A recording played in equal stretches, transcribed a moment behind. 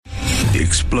The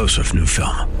explosive new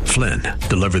film, Flynn,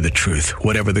 deliver the truth,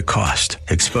 whatever the cost,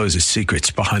 exposes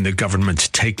secrets behind the government's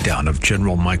takedown of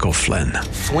General Michael Flynn.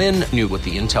 Flynn knew what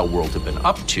the intel world had been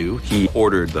up to. He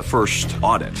ordered the first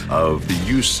audit of the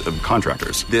use of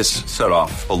contractors. This set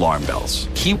off alarm bells.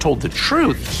 He told the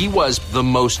truth. He was the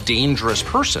most dangerous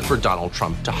person for Donald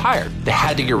Trump to hire. They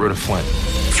had to get rid of Flynn.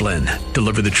 Flynn,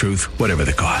 deliver the truth, whatever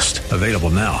the cost. Available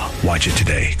now. Watch it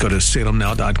today. Go to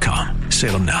salemnow.com.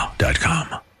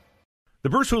 salemnow.com. The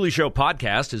Bruce Hooley Show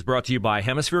podcast is brought to you by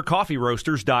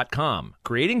HemisphereCoffeeRoasters.com.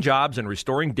 Creating jobs and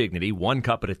restoring dignity one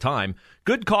cup at a time.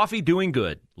 Good coffee doing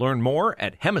good. Learn more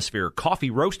at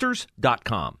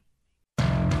HemisphereCoffeeRoasters.com.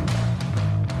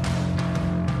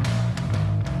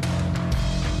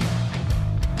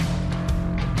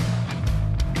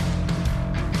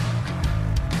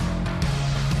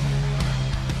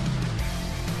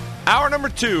 Hour number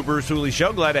 2, Bruce Hooley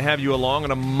Show. Glad to have you along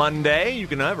on a Monday. You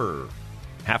can never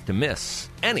have to miss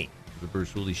any of the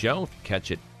Bruce Hooley Show if you catch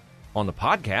it on the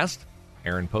podcast.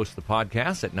 Aaron posts the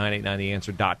podcast at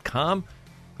 989theanswer.com.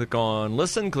 Click on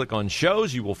listen, click on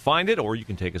shows. You will find it, or you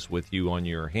can take us with you on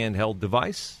your handheld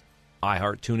device,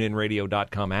 iHeart,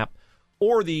 TuneInRadio.com app,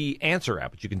 or the Answer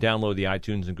app, which you can download the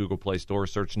iTunes and Google Play Store.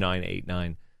 Search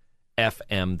 989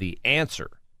 FM, The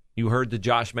Answer. You heard the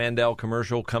Josh Mandel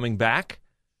commercial coming back.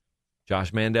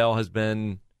 Josh Mandel has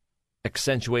been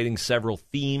accentuating several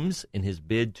themes in his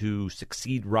bid to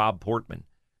succeed Rob Portman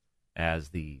as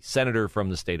the senator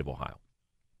from the state of Ohio.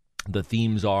 The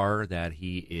themes are that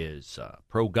he is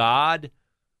pro-God,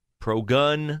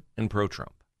 pro-gun, and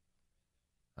pro-Trump.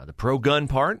 The pro-gun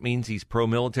part means he's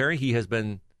pro-military. He has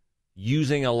been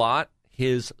using a lot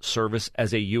his service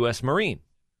as a U.S. Marine.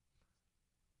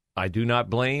 I do not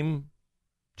blame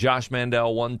Josh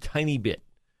Mandel one tiny bit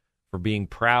for being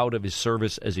proud of his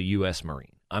service as a U.S. Marine.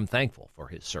 I'm thankful for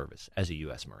his service as a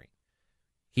U.S. Marine.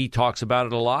 He talks about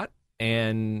it a lot,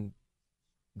 and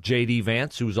J.D.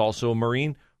 Vance, who's also a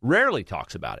Marine, rarely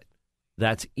talks about it.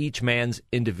 That's each man's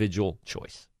individual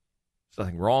choice. There's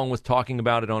nothing wrong with talking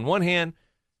about it on one hand.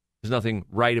 There's nothing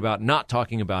right about not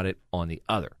talking about it on the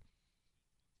other.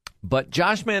 But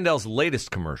Josh Mandel's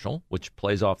latest commercial, which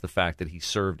plays off the fact that he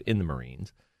served in the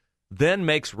Marines, then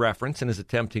makes reference and is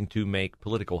attempting to make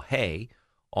political hay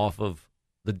off of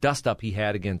the dust-up he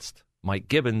had against Mike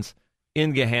Gibbons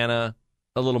in Gahanna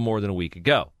a little more than a week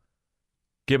ago.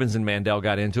 Gibbons and Mandel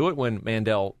got into it when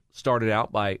Mandel started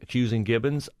out by accusing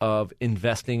Gibbons of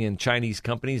investing in Chinese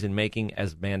companies and making,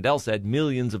 as Mandel said,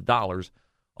 millions of dollars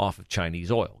off of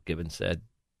Chinese oil. Gibbons said,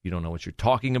 "You don't know what you're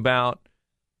talking about,"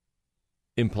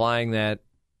 implying that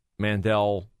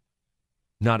Mandel,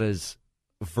 not as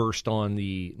versed on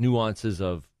the nuances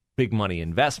of big money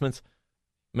investments,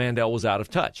 Mandel was out of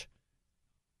touch.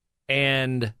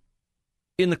 And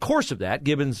in the course of that,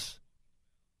 Gibbons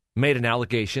made an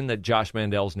allegation that Josh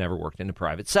Mandel's never worked in the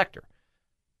private sector.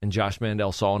 And Josh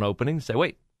Mandel saw an opening and said,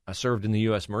 "Wait, I served in the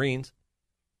U.S. Marines.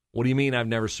 What do you mean I've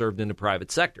never served in the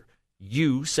private sector?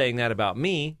 You saying that about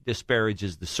me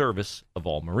disparages the service of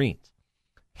all Marines."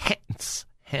 Hence,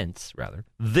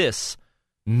 this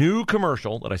new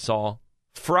commercial that I saw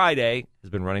Friday has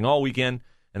been running all weekend,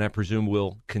 and I presume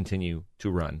will continue to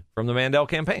run from the Mandel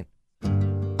campaign.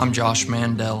 I'm Josh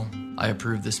Mandel. I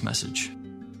approve this message.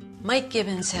 Mike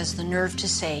Gibbons has the nerve to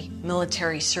say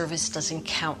military service doesn't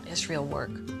count as real work.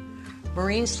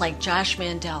 Marines like Josh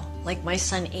Mandel, like my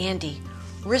son Andy,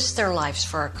 risk their lives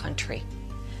for our country.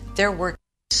 Their work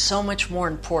is so much more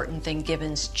important than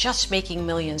Gibbons just making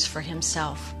millions for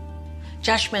himself.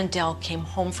 Josh Mandel came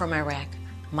home from Iraq.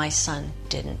 My son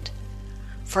didn't.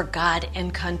 For God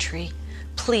and country,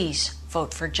 please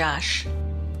vote for Josh.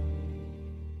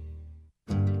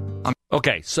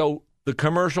 Okay, so the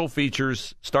commercial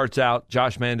starts out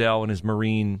Josh Mandel in his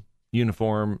Marine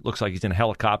uniform. Looks like he's in a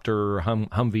helicopter or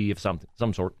Humvee of some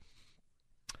sort.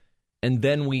 And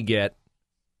then we get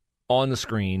on the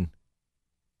screen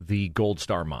the Gold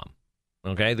Star Mom.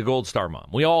 Okay, the Gold Star Mom.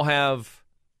 We all have,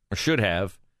 or should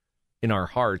have, in our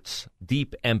hearts,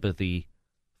 deep empathy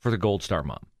for the Gold Star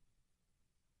Mom.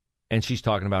 And she's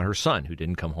talking about her son who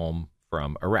didn't come home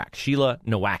from Iraq. Sheila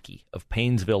Nowacki of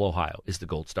Paynesville, Ohio, is the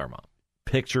Gold Star Mom.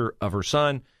 Picture of her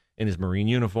son in his Marine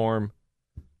uniform,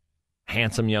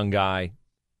 handsome young guy,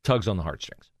 tugs on the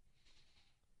heartstrings.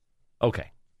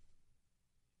 Okay.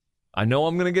 I know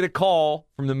I'm going to get a call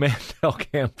from the Mandel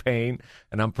campaign,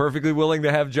 and I'm perfectly willing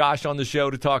to have Josh on the show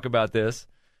to talk about this,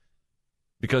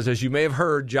 because as you may have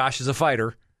heard, Josh is a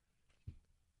fighter.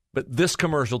 But this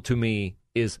commercial, to me,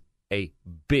 is a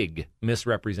big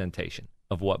misrepresentation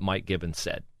of what Mike Gibbons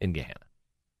said in Gahanna.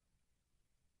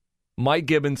 Mike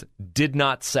Gibbons did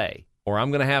not say, or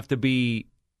I'm going to have to be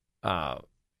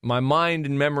my mind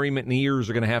and memory and ears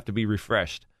are going to have to be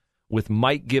refreshed with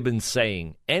Mike Gibbons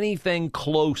saying anything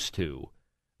close to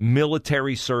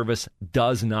military service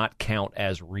does not count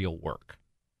as real work.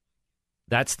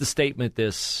 That's the statement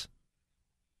this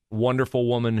wonderful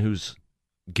woman who's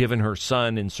given her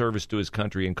son in service to his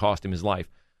country and cost him his life.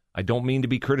 I don't mean to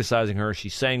be criticizing her.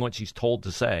 She's saying what she's told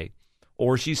to say,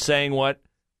 or she's saying what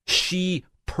she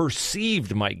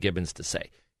perceived Mike Gibbons to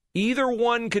say. Either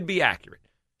one could be accurate.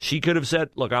 She could have said,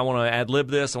 look, I want to ad-lib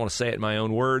this. I want to say it in my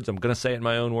own words. I'm going to say it in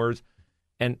my own words.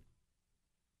 And,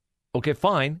 okay,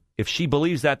 fine. If she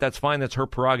believes that, that's fine. That's her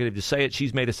prerogative to say it.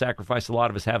 She's made a sacrifice a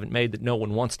lot of us haven't made that no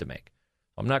one wants to make.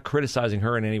 I'm not criticizing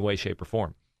her in any way, shape, or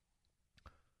form.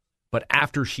 But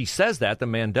after she says that, the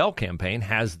Mandel campaign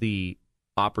has the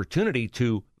opportunity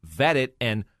to vet it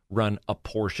and run a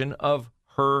portion of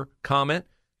her comment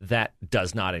that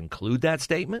does not include that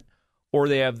statement, or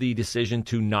they have the decision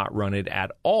to not run it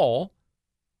at all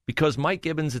because, Mike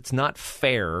Gibbons, it's not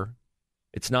fair,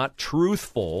 it's not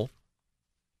truthful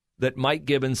that Mike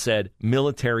Gibbons said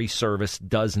military service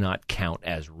does not count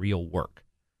as real work.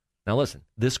 Now listen,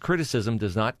 this criticism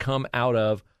does not come out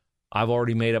of, I've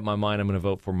already made up my mind, I'm going to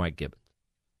vote for Mike Gibbons.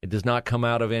 It does not come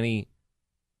out of any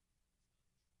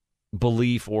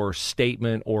belief or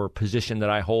statement or position that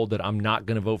I hold that I'm not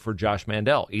going to vote for Josh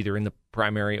Mandel, either in the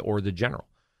primary or the general.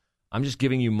 I'm just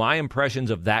giving you my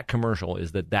impressions of that commercial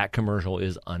is that commercial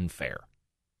is unfair.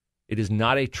 It is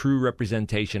not a true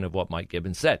representation of what Mike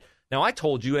Gibbons said. Now, I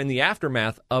told you in the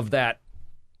aftermath of that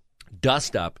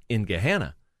dust-up in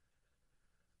Gehenna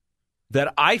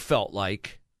that I felt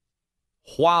like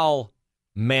while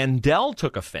Mandel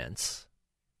took offense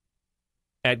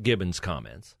at Gibbons'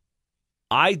 comments,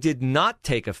 I did not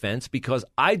take offense because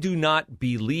I do not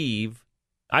hear,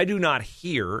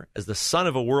 as the son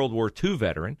of a World War II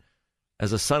veteran,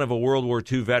 as a son of a World War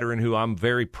II veteran who I'm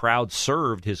very proud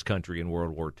served his country in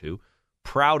World War II,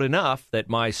 proud enough that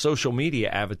my social media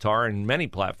avatar in many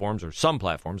platforms, or some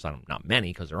platforms, not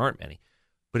many because there aren't many,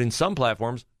 but in some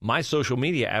platforms, my social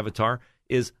media avatar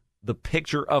is the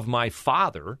picture of my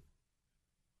father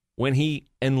when he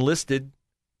enlisted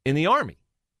in the Army.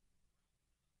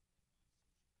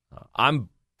 I'm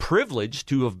privileged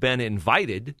to have been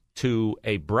invited to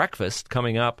a breakfast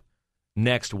coming up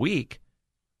next week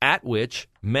at which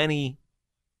many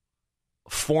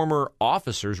former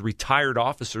officers, retired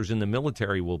officers in the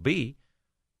military will be.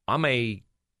 I'm a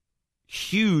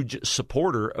huge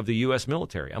supporter of the U.S.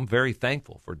 military. I'm very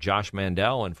thankful for Josh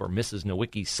Mandel and for Mrs.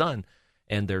 Nowicki's son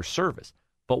and their service.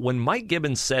 But when Mike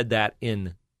Gibbons said that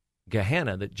in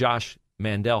Gehenna, that Josh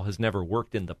Mandel has never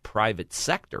worked in the private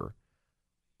sector,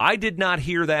 I did not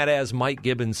hear that as Mike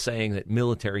Gibbons saying that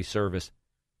military service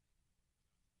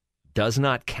does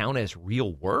not count as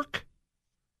real work.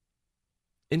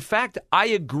 In fact, I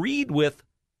agreed with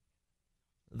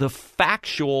the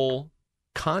factual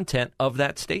content of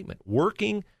that statement.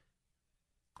 Working,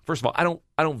 first of all,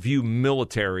 I don't view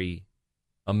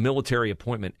a military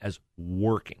appointment as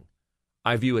working.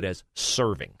 I view it as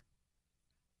serving.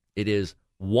 It is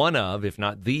one of, if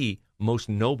not the most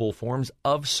noble forms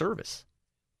of service,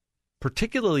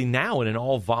 particularly now in an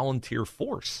all-volunteer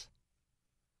force.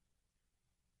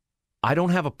 I don't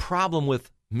have a problem with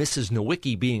Mrs.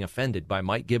 Nowicki being offended by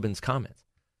Mike Gibbons' comments.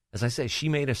 As I say, she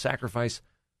made a sacrifice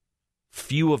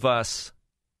few of us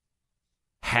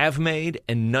have made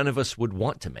and none of us would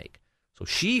want to make. So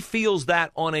she feels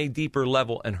that on a deeper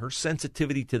level, and her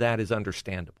sensitivity to that is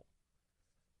understandable.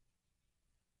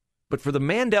 But for the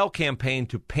Mandel campaign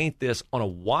to paint this on a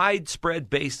widespread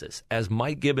basis as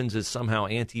Mike Gibbons is somehow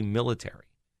anti-military,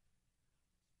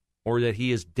 or that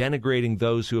he is denigrating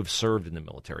those who have served in the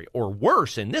military, or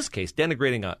worse, in this case,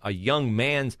 denigrating a young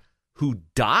man who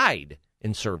died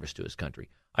in service to his country,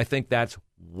 I think that's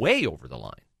way over the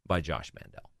line by Josh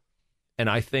Mandel. And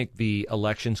I think the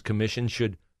Elections Commission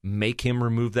should make him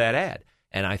remove that ad.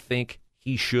 And I think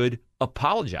he should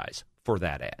apologize for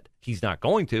that ad. He's not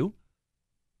going to.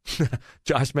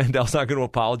 Josh Mandel's not going to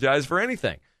apologize for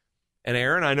anything. And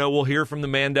Aaron, I know we'll hear from the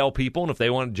Mandel people, and if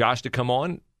they want Josh to come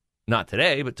on, not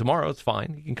today, but tomorrow, it's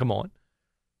fine. He can come on.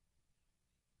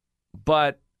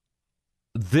 But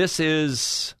this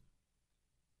is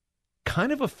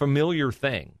kind of a familiar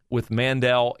thing with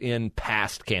Mandel in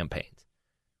past campaigns.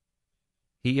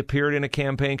 He appeared in a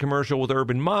campaign commercial with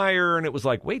Urban Meyer, and it was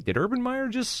like, wait, did Urban Meyer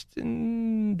just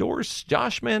endorse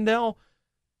Josh Mandel?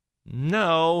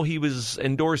 No, he was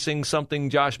endorsing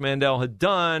something Josh Mandel had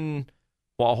done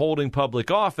while holding public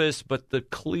office, but the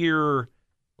clear,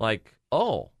 like,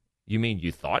 oh, you mean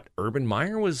you thought Urban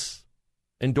Meyer was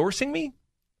endorsing me?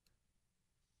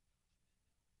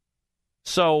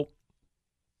 So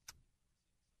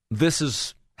this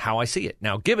is how I see it.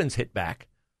 Now, Gibbons hit back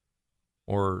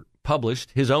or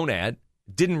published his own ad,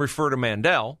 didn't refer to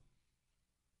Mandel.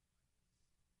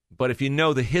 But if you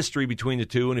know the history between the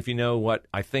two, and if you know what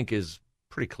I think is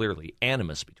pretty clearly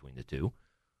animus between the two,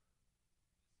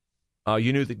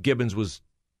 you knew that Gibbons was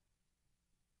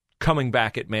coming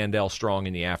back at Mandel strong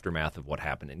in the aftermath of what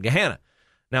happened in Gahanna.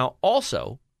 Now,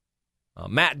 also,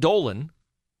 Matt Dolan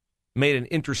made an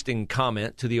interesting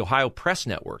comment to the Ohio Press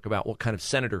Network about what kind of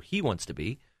senator he wants to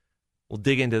be. We'll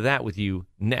dig into that with you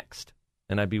next.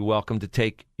 And I'd be welcome to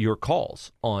take your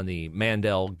calls on the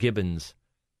Mandel-Gibbons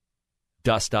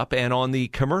dust-up and on the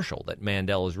commercial that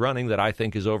Mandel is running that I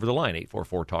think is over the line.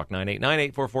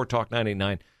 844-TALK-989,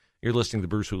 844-TALK-989. You're listening to the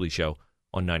Bruce Hooley Show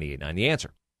on 98.9 The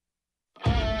Answer.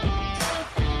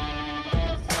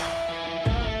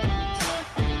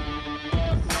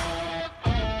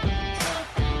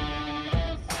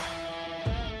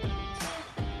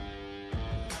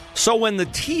 So when the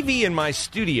TV in my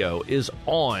studio is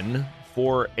on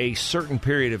for a certain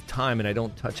period of time and I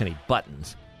don't touch any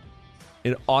buttons,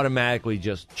 it automatically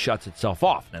just shuts itself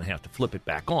off. And I have to flip it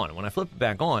back on. And when I flip it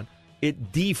back on,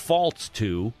 it defaults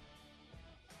to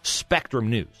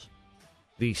Spectrum News,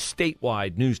 the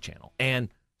statewide news channel. And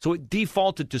so it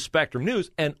defaulted to Spectrum News.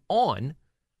 And on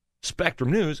Spectrum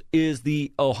News is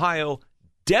the Ohio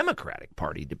Democratic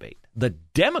Party debate, the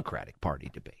Democratic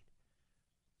Party debate.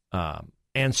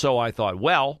 And so I thought,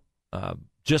 well,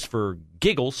 just for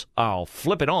giggles, I'll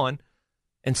flip it on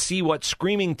and see what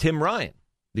Screaming Tim Ryan,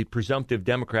 the presumptive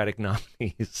Democratic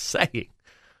nominee, is saying.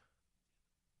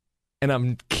 And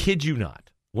I'm kid you not.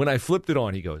 When I flipped it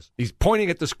on, he's pointing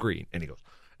at the screen, and he goes,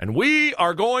 and we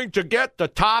are going to get the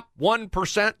top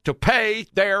 1% to pay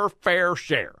their fair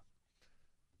share.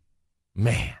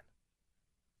 Man,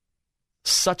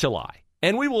 such a lie.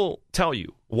 And we will tell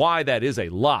you why that is a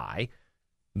lie,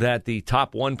 that the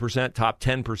top 1%, top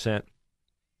 10%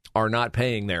 are not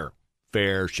paying their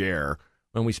fair share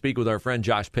when we speak with our friend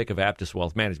Josh Pick of Aptus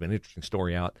Wealth Management. Interesting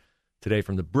story out today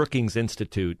from the Brookings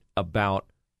Institute about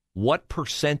what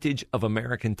percentage of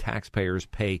American taxpayers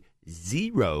pay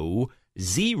zero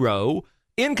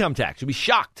income tax. You'll be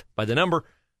shocked by the number,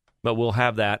 but we'll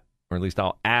have that, or at least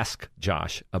I'll ask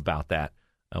Josh about that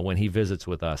when he visits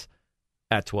with us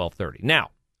at 12:30.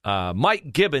 Now,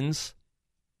 Mike Gibbons,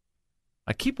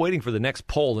 I keep waiting for the next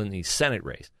poll in the Senate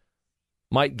race.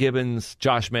 Mike Gibbons,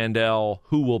 Josh Mandel,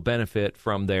 who will benefit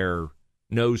from their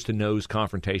nose-to-nose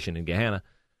confrontation in Gahanna?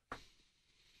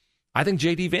 I think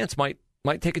J.D. Vance might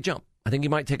take a jump. I think he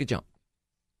might take a jump.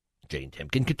 Jane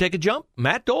Timken could take a jump.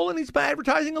 Matt Dolan, he's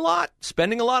advertising a lot,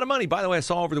 spending a lot of money. By the way, I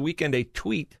saw over the weekend a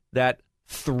tweet that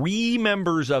 3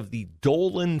 members of the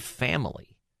Dolan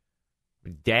family,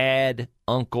 dad,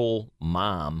 uncle,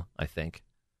 mom, I think,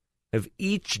 have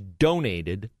each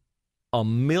donated $1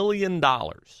 million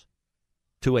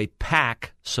to a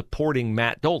PAC supporting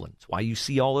Matt Dolan. That's why you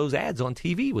see all those ads on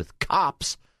TV with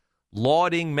cops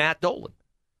lauding Matt Dolan.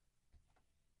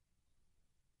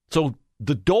 So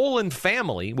the Dolan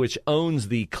family, which owns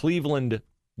the Cleveland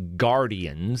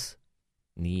Guardians,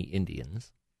 the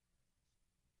Indians,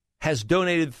 has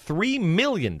donated $3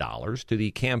 million to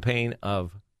the campaign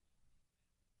of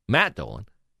Matt Dolan.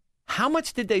 How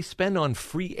much did they spend on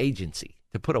free agency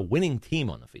to put a winning team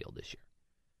on the field this year?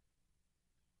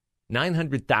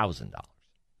 $900,000.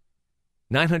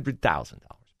 $900,000.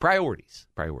 Priorities.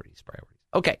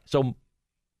 Okay, so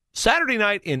Saturday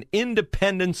night in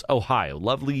Independence, Ohio.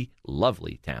 Lovely,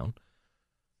 lovely town.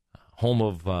 Home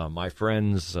of my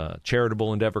friend's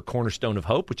charitable endeavor, Cornerstone of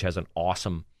Hope, which has an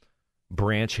awesome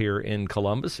branch here in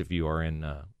Columbus. If you are in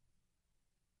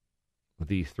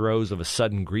the throes of a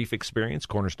sudden grief experience,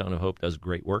 Cornerstone of Hope does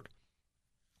great work.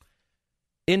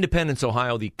 Independence,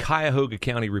 Ohio, the Cuyahoga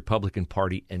County Republican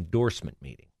Party endorsement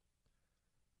meeting.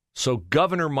 So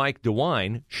Governor Mike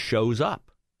DeWine shows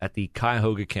up at the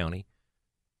Cuyahoga County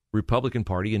Republican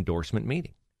Party endorsement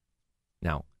meeting.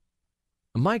 Now,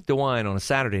 Mike DeWine on a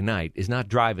Saturday night is not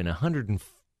driving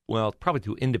probably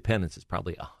to Independence is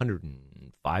probably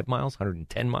 105 miles,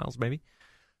 110 miles maybe,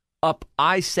 up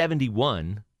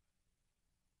I-71,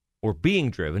 or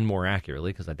being driven more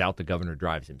accurately, because I doubt the governor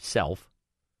drives himself,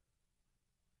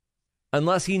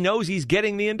 unless he knows he's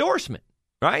getting the endorsement,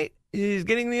 right? He's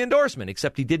getting the endorsement,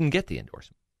 except he didn't get the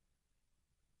endorsement.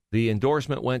 The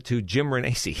endorsement went to Jim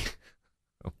Renacci.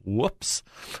 Whoops.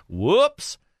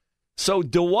 So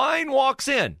DeWine walks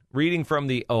in, reading from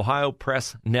the Ohio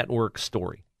Press Network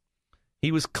story.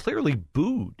 He was clearly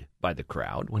booed by the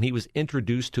crowd when he was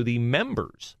introduced to the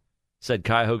members, said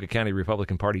Cuyahoga County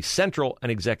Republican Party Central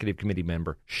and Executive Committee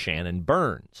member Shannon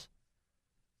Burns.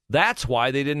 That's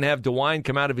why they didn't have DeWine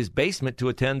come out of his basement to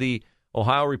attend the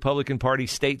Ohio Republican Party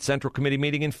State Central Committee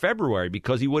meeting in February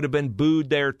because he would have been booed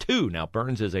there too. Now,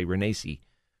 Burns is a Renacci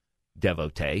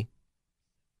devotee,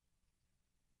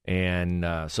 and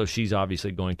so she's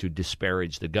obviously going to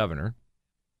disparage the governor.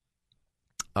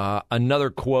 Another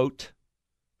quote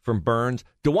from Burns: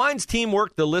 DeWine's team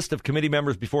worked the list of committee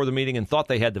members before the meeting and thought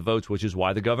they had the votes, which is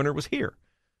why the governor was here.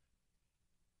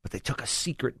 But they took a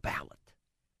secret ballot.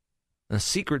 And a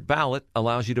secret ballot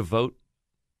allows you to vote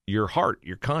your heart,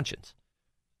 your conscience.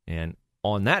 And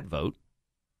on that vote,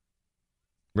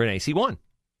 Renacci won.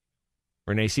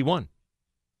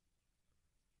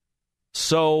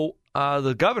 So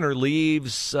the governor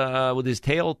leaves with his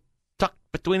tail tucked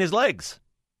between his legs,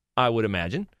 I would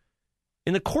imagine.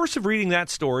 In the course of reading that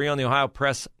story on the Ohio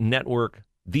Press Network,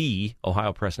 the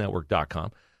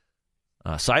OhioPressNetwork.com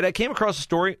site, I came across a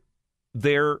story,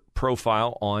 their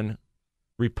profile on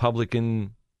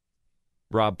Republican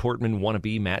Rob Portman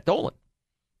wannabe Matt Dolan.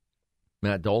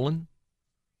 Matt Dolan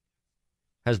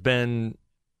has been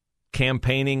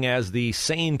campaigning as the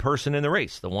sane person in the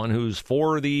race, the one who's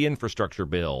for the infrastructure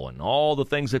bill and all the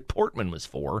things that Portman was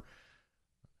for,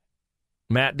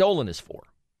 Matt Dolan is for.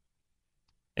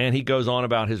 And he goes on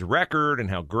about his record and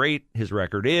how great his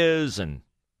record is, and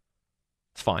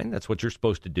it's fine. That's what you're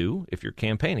supposed to do if you're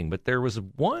campaigning. But there was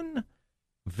one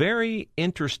very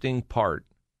interesting part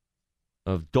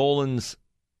of Dolan's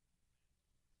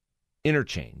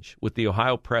interchange with the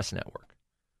Ohio Press Network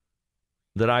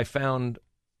that I found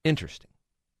interesting.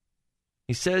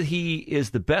 He said he is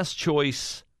the best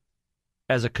choice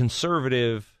as a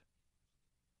conservative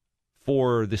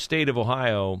for the state of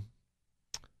Ohio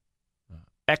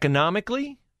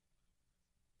economically,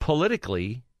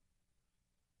 politically,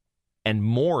 and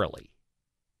morally.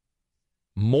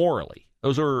 Morally.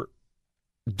 Those are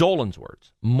Dolan's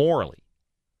words. Morally.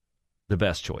 The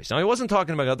best choice. Now, he wasn't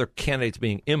talking about other candidates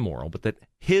being immoral, but that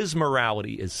his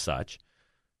morality is such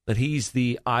that he's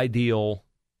the ideal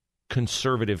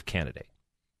conservative candidate.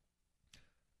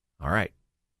 All right.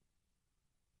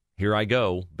 Here I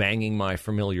go, banging my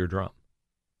familiar drum.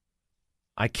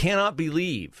 I cannot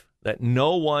believe that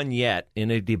no one yet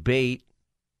in a debate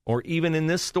or even in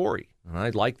this story, and I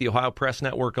like the Ohio Press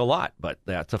Network a lot, but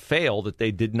that's a fail that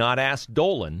they did not ask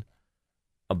Dolan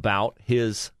about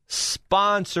his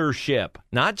sponsorship,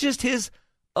 not just his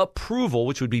approval,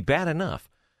 which would be bad enough,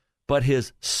 but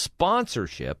his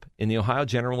sponsorship in the Ohio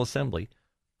General Assembly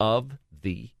of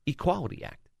the Equality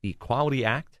Act. The Equality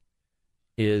Act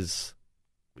is,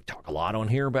 we talk a lot on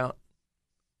here about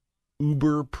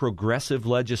uber progressive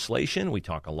legislation. We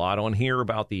talk a lot on here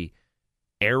about the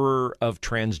error of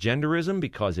transgenderism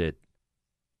because it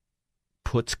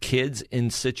puts kids in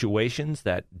situations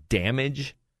that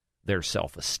damage their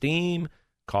self-esteem,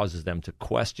 causes them to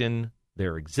question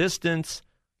their existence,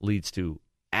 leads to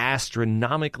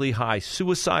astronomically high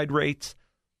suicide rates.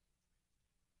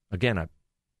 Again, I've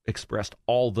expressed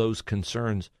all those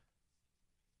concerns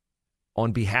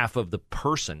on behalf of the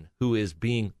person who is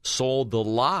being sold the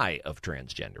lie of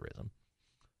transgenderism.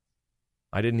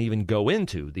 I didn't even go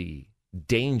into the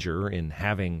danger in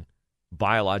having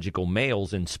biological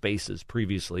males in spaces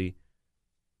previously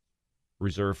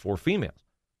reserved for females.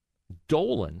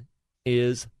 Dolan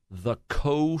is the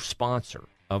co-sponsor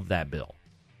of that bill.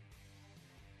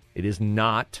 It is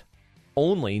not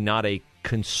only not a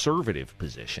conservative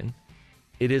position,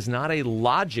 it is not a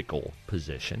logical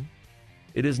position,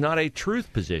 it is not a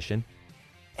truth position,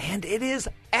 and it is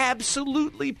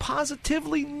absolutely,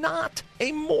 positively not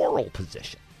a moral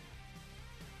position.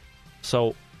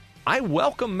 So I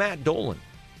welcome Matt Dolan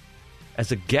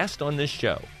as a guest on this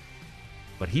show,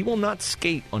 but he will not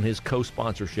skate on his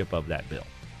co-sponsorship of that bill.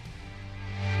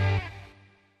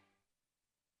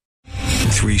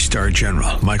 3-star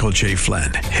General Michael J.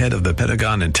 Flynn, head of the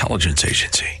Pentagon Intelligence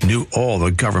Agency, knew all the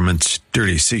government's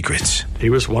dirty secrets. He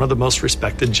was one of the most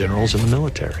respected generals in the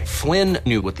military. Flynn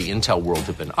knew what the intel world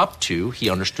had been up to.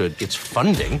 He understood its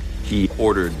funding. He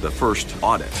ordered the first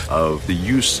audit of the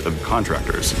use of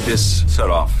contractors. This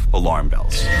set off alarm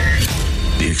bells.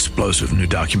 The explosive new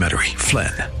documentary,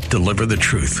 Flynn, Deliver the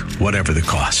Truth, Whatever the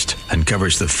Cost,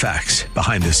 uncovers the facts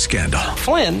behind this scandal.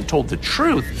 Flynn told the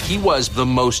truth. He was the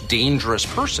most dangerous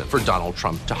person for Donald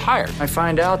Trump to hire. I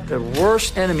find out the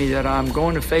worst enemy that I'm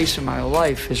going to face in my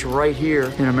life is right here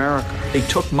in America. They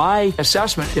took my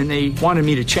assessment and they wanted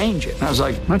me to change it. And I was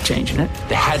like, I'm not changing it.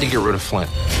 They had to get rid of Flynn.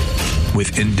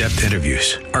 With in-depth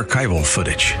interviews, archival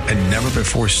footage, and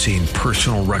never-before-seen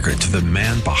personal records of the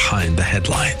man behind the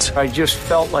headlines. I just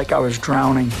felt like I was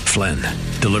drowning. Flynn,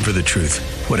 Deliver the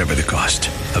Truth, Whatever the Cost.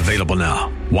 Available now.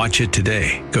 Watch it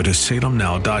today. Go to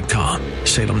salemnow.com.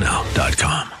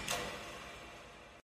 salemnow.com.